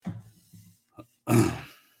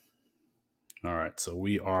right, so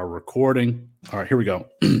we are recording. All right, here we go.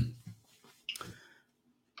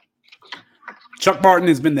 Chuck Martin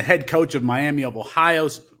has been the head coach of Miami of Ohio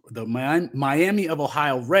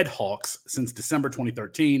Redhawks since December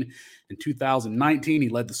 2013. In 2019, he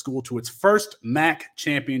led the school to its first MAC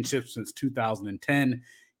championship since 2010.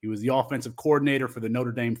 He was the offensive coordinator for the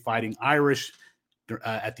Notre Dame Fighting Irish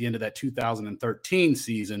at the end of that 2013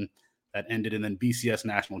 season that ended in the BCS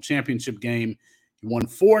National Championship game. He won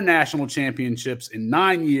 4 national championships in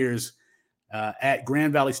 9 years at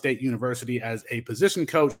Grand Valley State University as a position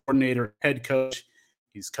coach, coordinator, head coach.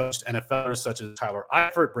 He's coached NFLers such as Tyler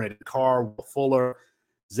Eifert, Brandon Carr, Will Fuller,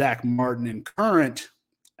 Zach Martin, and current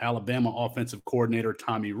Alabama offensive coordinator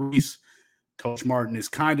Tommy Rees. Coach Martin is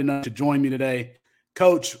kind enough to join me today.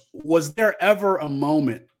 Coach, was there ever a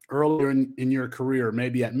moment earlier in your career,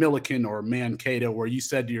 maybe at Millikin or Mankato, where you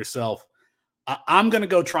said to yourself, I'm going to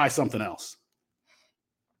go try something else?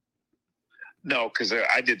 No, because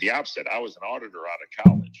I did the opposite. I was an auditor out of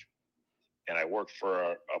college, and I worked for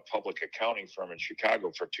a public accounting firm in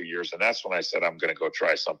Chicago for 2 years, and that's when I said I'm going to go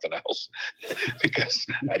try something else because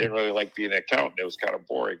I didn't really like being an accountant. It was kind of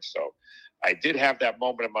boring. So I did have that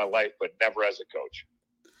moment in my life, but never as a coach.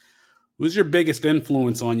 Who's your biggest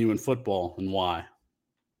influence on you in football, and why?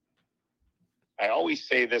 I always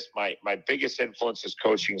say this, my biggest influence is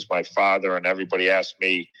coaching is my father, and everybody asks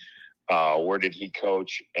me, where did he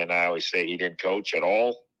coach? And I always say he didn't coach at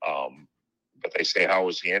all. But they say, how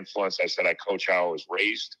was he influenced? I said, I coach how I was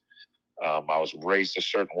raised. I was raised a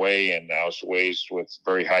certain way, and I was raised with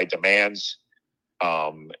very high demands.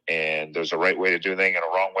 And there's a right way to do things and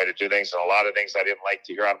a wrong way to do things. And a lot of things I didn't like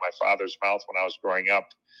to hear out of my father's mouth when I was growing up.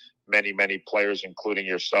 Many, many players, including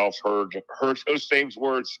yourself, heard those same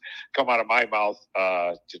words come out of my mouth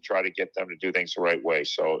to try to get them to do things the right way.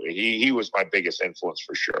 So he was my biggest influence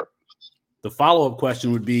for sure. The follow-up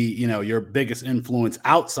question would be, your biggest influence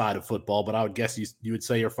outside of football, but I would guess you would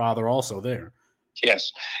say your father also there.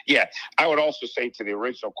 Yes. Yeah. I would also say to the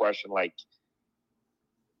original question, like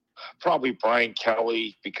probably Brian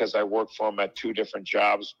Kelly, because I worked for him at 2 different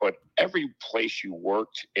jobs, but every place you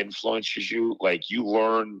worked influences you. Like you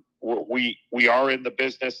learn, we are in the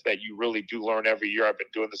business that you really do learn every year. I've been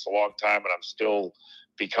doing this a long time, and I'm still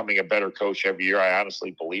becoming a better coach every year. I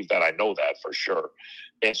honestly believe that. I know that for sure.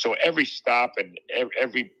 And so every stop and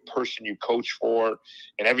every person you coach for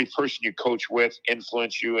and every person you coach with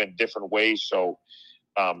influence you in different ways. So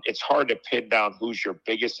it's hard to pin down who's your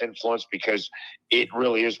biggest influence because it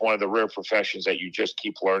really is one of the rare professions that you just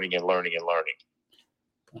keep learning and learning and learning.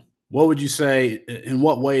 What would you say, in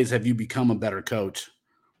what ways have you become a better coach?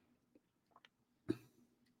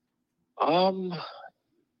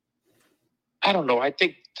 I don't know. I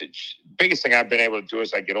think the biggest thing I've been able to do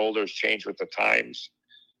as I get older is change with the times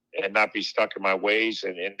and not be stuck in my ways.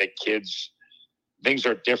 And the kids, things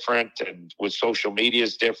are different, and with social media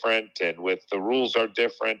is different, and with the rules are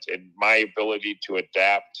different, and my ability to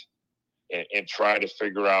adapt and try to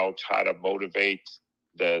figure out how to motivate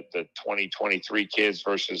the 2023 kids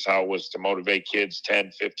versus how it was to motivate kids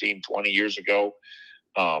 10, 15, 20 years ago.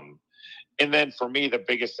 And then for me, the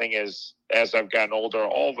biggest thing is, as I've gotten older,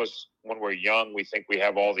 all of us, when we're young, we think we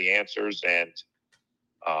have all the answers. And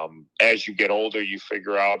as you get older, you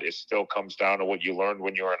figure out it still comes down to what you learned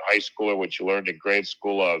when you were in high school or what you learned in grade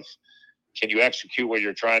school of, can you execute what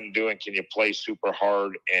you're trying to do, and can you play super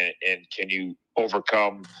hard, and can you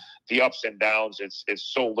overcome the ups and downs?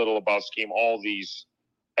 It's so little about scheme.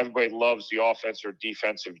 Everybody loves the offense or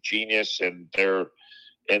defensive genius, and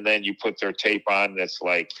then you put their tape on, and it's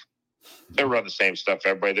like, they run the same stuff.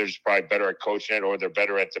 Everybody, they're just probably better at coaching it, or they're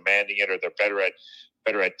better at demanding it, or they're better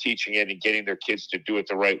at teaching it and getting their kids to do it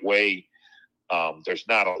the right way. There's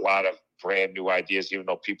not a lot of brand new ideas, even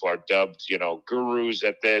though people are dubbed, gurus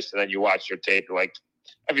at this. And then you watch their tape, you're like,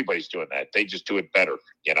 everybody's doing that. They just do it better,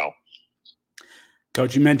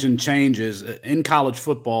 Coach, you mentioned changes in college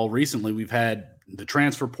football. Recently, we've had the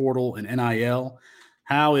transfer portal and NIL.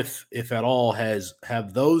 How, if at all,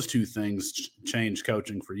 have those 2 things changed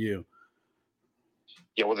coaching for you?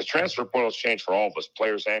 Yeah, well, the transfer portal has changed for all of us,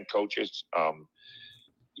 players and coaches.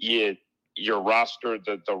 Your roster,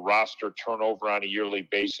 the roster turnover on a yearly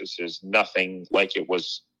basis is nothing like it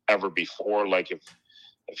was ever before. Like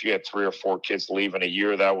if you had 3 or 4 kids leave in a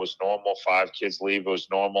year, that was normal. 5 kids leave, it was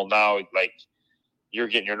normal. Now, like, you're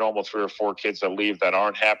getting your normal 3 or 4 kids that leave that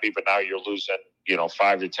aren't happy, but now you're losing,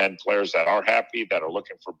 5 to 10 players that are happy, that are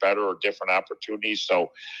looking for better or different opportunities.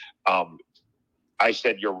 So I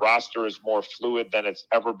said your roster is more fluid than it's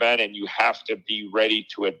ever been, and you have to be ready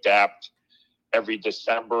to adapt every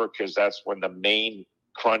December, because that's when the main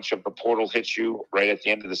crunch of the portal hits you, right at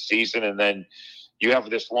the end of the season. And then you have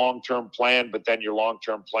this long-term plan, but then your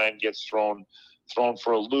long-term plan gets thrown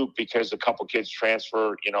for a loop because a couple kids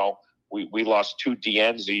transfer. We lost 2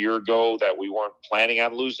 DNs a year ago that we weren't planning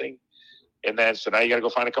on losing. And then, so now you got to go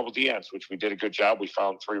find a couple DNs, which we did a good job. We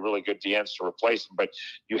found 3 really good DNs to replace them. But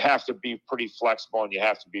you have to be pretty flexible and you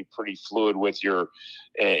have to be pretty fluid with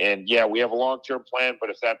and yeah, we have a long-term plan, but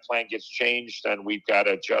if that plan gets changed, then we've got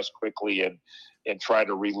to adjust quickly and try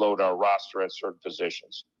to reload our roster at certain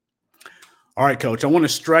positions. All right, Coach, I want to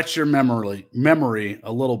stretch your memory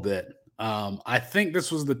a little bit. I think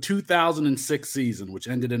this was the 2006 season, which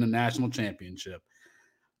ended in a national championship.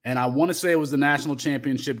 And I want to say it was the national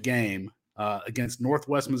championship game against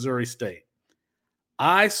Northwest Missouri State.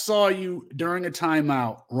 I saw you during a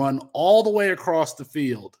timeout run all the way across the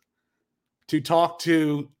field to talk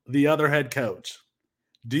to the other head coach.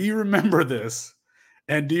 Do you remember this?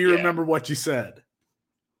 And do you remember what you said?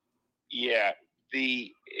 Yeah,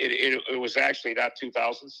 it was actually not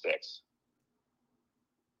 2006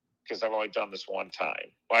 because I've only done this one time.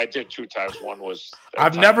 Well, I did 2 times. One was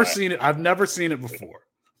I've never seen it. I've never seen it before.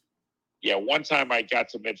 Yeah, one time I got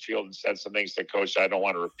to midfield and said some things to coach I don't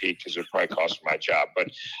want to repeat because it probably cost me my job.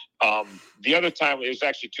 But the other time, it was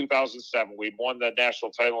actually 2007. We won the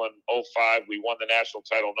national title in 2005. We won the national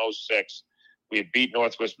title in 2006. We had beat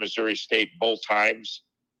Northwest Missouri State both times.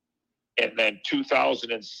 And then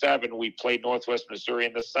 2007, we played Northwest Missouri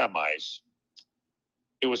in the semis.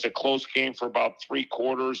 It was a close game for about 3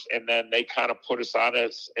 quarters, and then they kind of put us on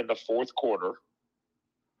us in the 4th quarter.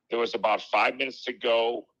 There was about 5 minutes to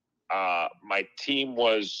go. My team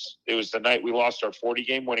it was the night we lost our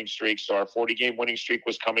 40-game winning streak, so our 40-game winning streak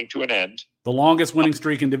was coming to an end. The longest winning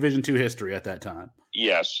streak in Division II history at that time.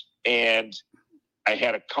 Yes, and I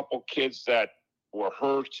had a couple kids that were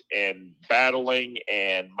hurt and battling,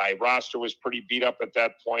 and my roster was pretty beat up at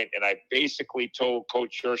that point, and I basically told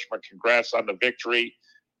Coach Hirschman, congrats on the victory,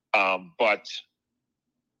 but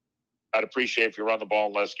I'd appreciate if you run the ball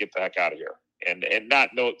and let's get the heck out of here. And not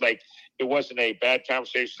know, like, it wasn't a bad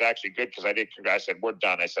conversation. It was actually good because I said, we're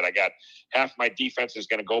done. I said, I got half my defense is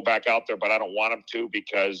going to go back out there, but I don't want them to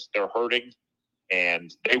because they're hurting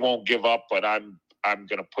and they won't give up, but I'm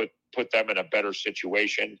going to put them in a better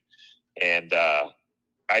situation. And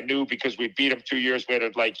I knew because we beat him 2 years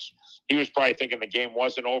later, like, he was probably thinking the game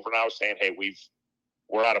wasn't over. And I was saying, hey,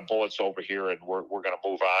 we're out of bullets over here and we're going to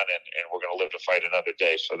move on and we're going to live to fight another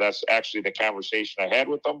day. So that's actually the conversation I had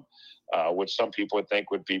with them, which some people would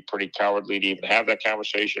think would be pretty cowardly to even have that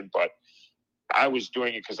conversation. But I was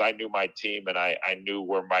doing it because I knew my team and I knew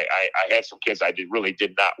where I had some kids I really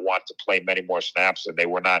did not want to play many more snaps, and they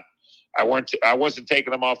were not. I wasn't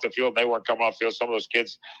taking them off the field. They weren't coming off the field. Some of those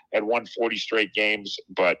kids had won 40 straight games,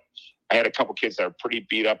 but I had a couple kids that were pretty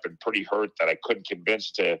beat up and pretty hurt that I couldn't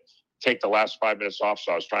convince to take the last 5 minutes off.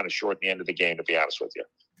 So I was trying to shorten the end of the game, to be honest with you.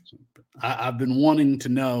 I've been wanting to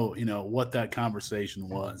know, what that conversation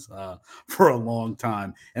was for a long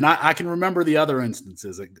time. And I can remember the other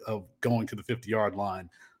instances of going to the 50-yard line.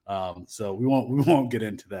 So we won't get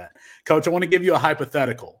into that. Coach, I want to give you a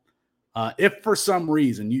hypothetical. If for some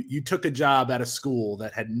reason you took a job at a school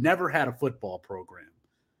that had never had a football program,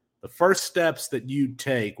 the first steps that you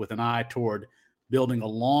take with an eye toward building a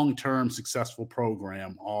long-term successful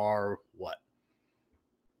program are what?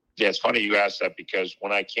 Yeah, it's funny you asked that because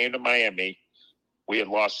when I came to Miami, we had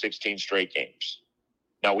lost 16 straight games.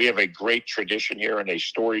 Now, we have a great tradition here and a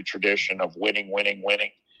storied tradition of winning.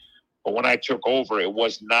 But when I took over, it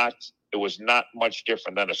was not much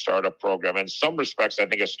different than a startup program. In some respects, I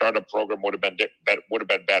think a startup program would have been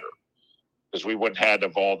better because we wouldn't have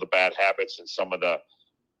all the bad habits and some of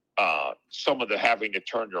the having to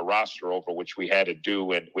turn your roster over, which we had to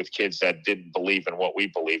do, and with kids that didn't believe in what we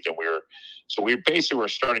believed in. We basically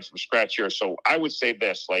starting from scratch here. So I would say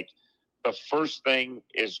this, like, the first thing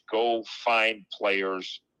is go find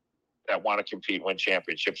players that want to compete and win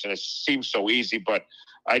championships. And it seems so easy, but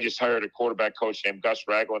I just hired a quarterback coach named Gus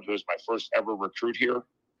Ragland, who was my first ever recruit here.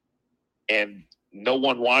 And no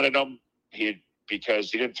one wanted him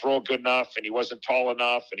because he didn't throw good enough and he wasn't tall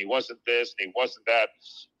enough and he wasn't this and he wasn't that.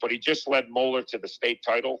 But he just led Moeller to the state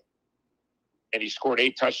title. And he scored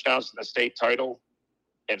 8 touchdowns in the state title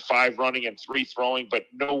and 5 running and 3 throwing. But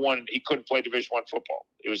he couldn't play Division I football.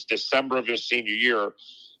 It was December of his senior year.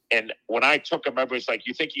 And when I took him, everybody's like,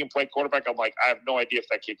 you think he can play quarterback? I'm like, I have no idea if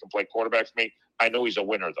that kid can play quarterback for me. I know he's a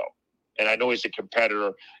winner, though. And I know he's a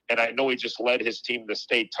competitor. And I know he just led his team to the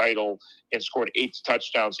state title and scored 8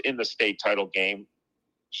 touchdowns in the state title game.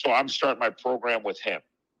 So I'm starting my program with him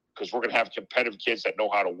because we're going to have competitive kids that know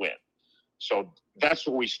how to win. So that's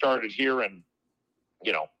where we started here. And,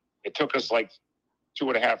 it took us like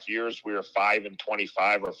 2.5 years. We were 5-25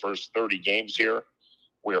 our first 30 games here.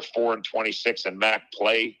 We are 4-26 in MAC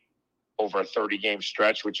play over a 30-game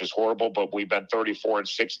stretch, which is horrible, but we've been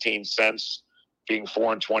 34-16 since, being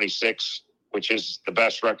 4-26, which is the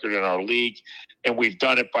best record in our league. And we've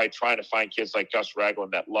done it by trying to find kids like Gus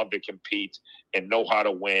Ragland that love to compete and know how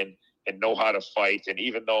to win and know how to fight. And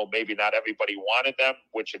even though maybe not everybody wanted them,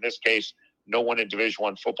 which in this case, no one in Division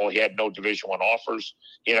I football, he had no Division I offers.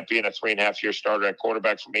 He ended up being a 3.5-year starter at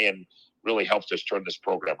quarterback for me and really helped us turn this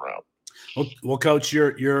program around. Well, Coach,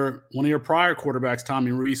 your one of your prior quarterbacks,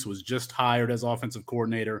 Tommy Rees, was just hired as offensive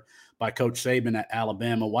coordinator by Coach Saban at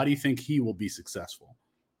Alabama. Why do you think he will be successful?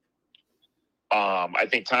 I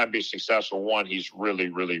think Tommy will be successful. One, he's really,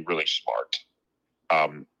 really, really smart.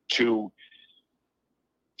 Two,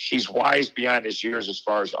 he's wise beyond his years as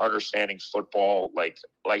far as understanding football. Like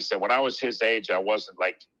I said, when I was his age, I wasn't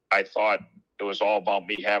like, I thought it was all about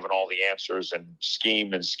me having all the answers and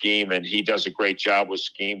scheme. And he does a great job with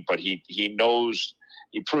scheme, but he knows,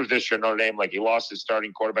 he proved this year in Notre Dame. Like, he lost his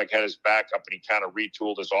starting quarterback, had his backup, and he kind of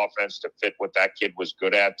retooled his offense to fit what that kid was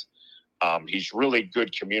good at. He's really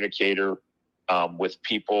good communicator with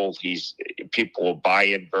people. People will buy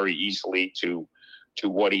in very easily to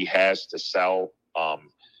what he has to sell.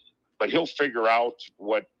 But he'll figure out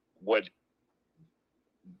what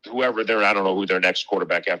whoever I don't know who their next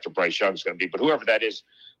quarterback after Bryce Young is going to be, but whoever that is,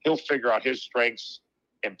 he'll figure out his strengths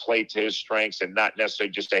and play to his strengths, and not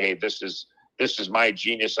necessarily just say, hey, this is my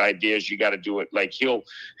genius ideas, you got to do it. Like, he'll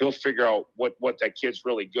figure out what that kid's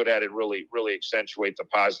really good at and really, really accentuate the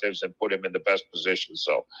positives and put him in the best position.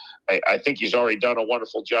 So I think he's already done a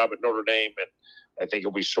wonderful job at Notre Dame, and I think he'll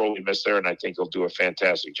be sorely missed there, and I think he'll do a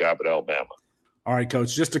fantastic job at Alabama. All right,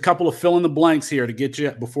 Coach, just a couple of fill in the blanks here to get you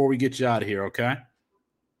before we get you out of here, okay?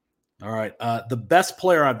 All right. The best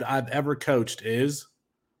player I've ever coached is?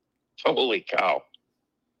 Holy cow.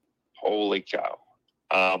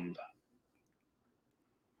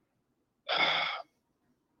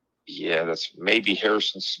 Yeah, that's maybe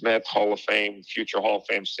Harrison Smith, Hall of Fame, future Hall of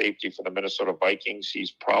Fame safety for the Minnesota Vikings. He's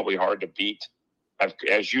probably hard to beat.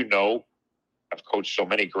 As you know, I've coached so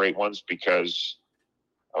many great ones because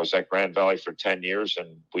I was at Grand Valley for 10 years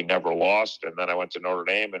and we never lost. And then I went to Notre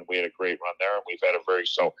Dame and we had a great run there, and we've had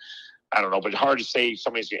so I don't know, but hard to say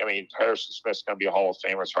Harrison Smith's going to be a Hall of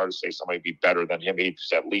Famer. It's hard to say somebody would be better than him.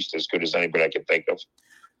 He's at least as good as anybody I can think of.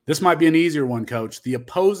 This might be an easier one, Coach. The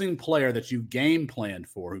opposing player that you game planned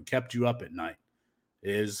for, who kept you up at night,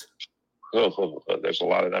 is? There's a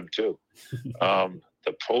lot of them too. The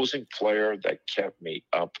opposing player that kept me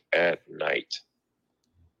up at night.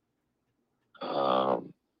 I'd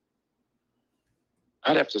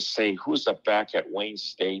have to say, who's the back at Wayne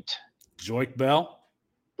State? Joique Bell.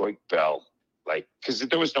 Joique Bell. Like, because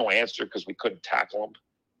there was no answer because we couldn't tackle him.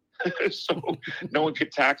 So no one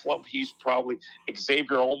could tackle him. He's probably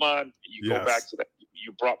Xavier Oman. Go back to that.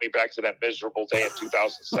 You brought me back to that miserable day in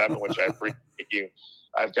 2007, which I appreciate you.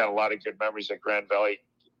 I've got a lot of good memories at Grand Valley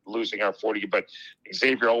losing our 40, but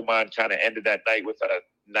Xavier Oman kind of ended that night with a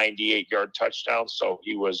 98-yard touchdown. So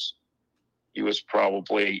he was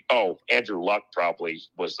probably, Andrew Luck probably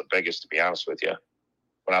was the biggest, to be honest with you.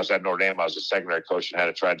 When I was at Notre Dame, I was a secondary coach and had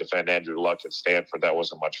to try to defend Andrew Luck at Stanford. That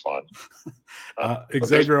wasn't much fun.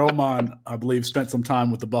 Xavier Oman, I believe, spent some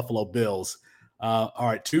time with the Buffalo Bills. All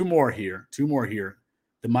right, two more here.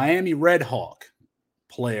 The Miami Red Hawk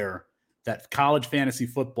player that college fantasy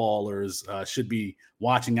footballers should be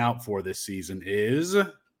watching out for this season is?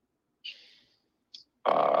 Brett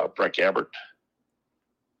Gabbert.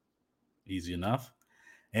 Easy enough.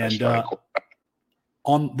 And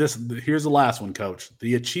on this, here's the last one, Coach.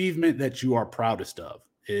 The achievement that you are proudest of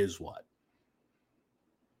is what?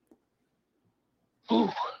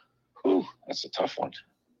 That's a tough one.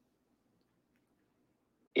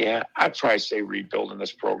 Yeah, I'd probably say rebuilding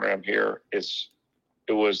this program here. This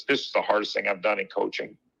is the hardest thing I've done in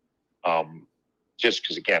coaching. Just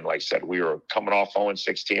because, again, like I said, we were coming off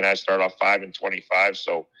 0-16. I started off 5-25.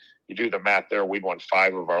 So you do the math there. We'd won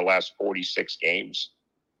 5 of our last 46 games,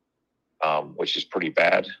 which is pretty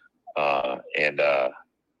bad. And to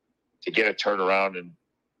get a turnaround and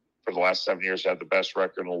for the last 7 years have the best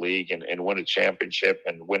record in the league and win a championship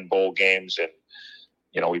and win bowl games. And,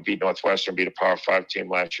 we beat Northwestern, beat a Power 5 team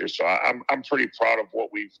last year. So I'm pretty proud of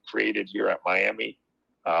what we've created here at Miami.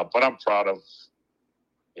 But I'm proud of,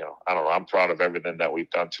 I'm proud of everything that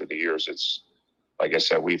we've done through the years. It's, like I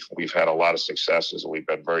said, we've had a lot of successes and we've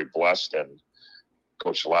been very blessed and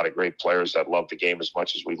coached a lot of great players that love the game as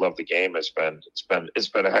much as we love the game. It's been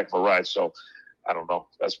a heck of a ride. So I don't know.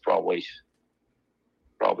 That's probably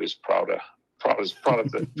as proud of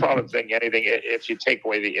thing. Anything. If you take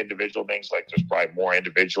away the individual things, like there's probably more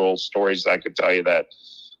individual stories that I could tell you that,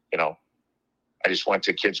 I just went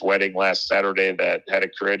to a kid's wedding last Saturday that had a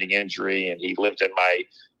career-ending injury, and he lived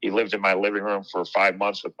in my living room for 5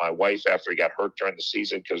 months with my wife after he got hurt during the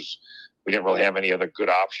season because we didn't really have any other good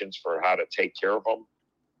options for how to take care of him.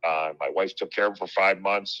 My wife took care of him for 5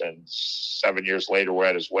 months, and 7 years later, we're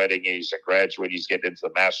at his wedding. He's a graduate. He's getting into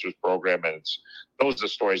the master's program, and those are the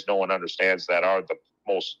stories no one understands that are the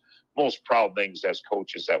most proud things as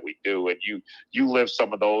coaches that we do. And you live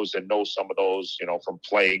some of those and know some of those, from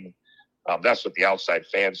playing. That's what the outside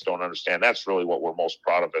fans don't understand. That's really what we're most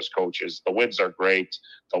proud of as coaches. The wins are great.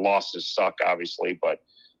 The losses suck, obviously, but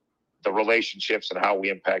the relationships and how we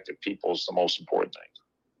impacted people is the most important thing.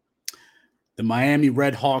 The Miami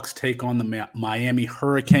Redhawks take on the Miami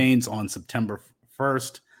Hurricanes on September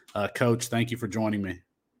 1st. Coach, thank you for joining me.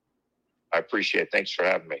 I appreciate it. Thanks for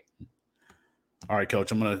having me. All right,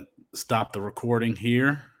 Coach, I'm going to stop the recording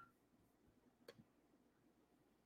here.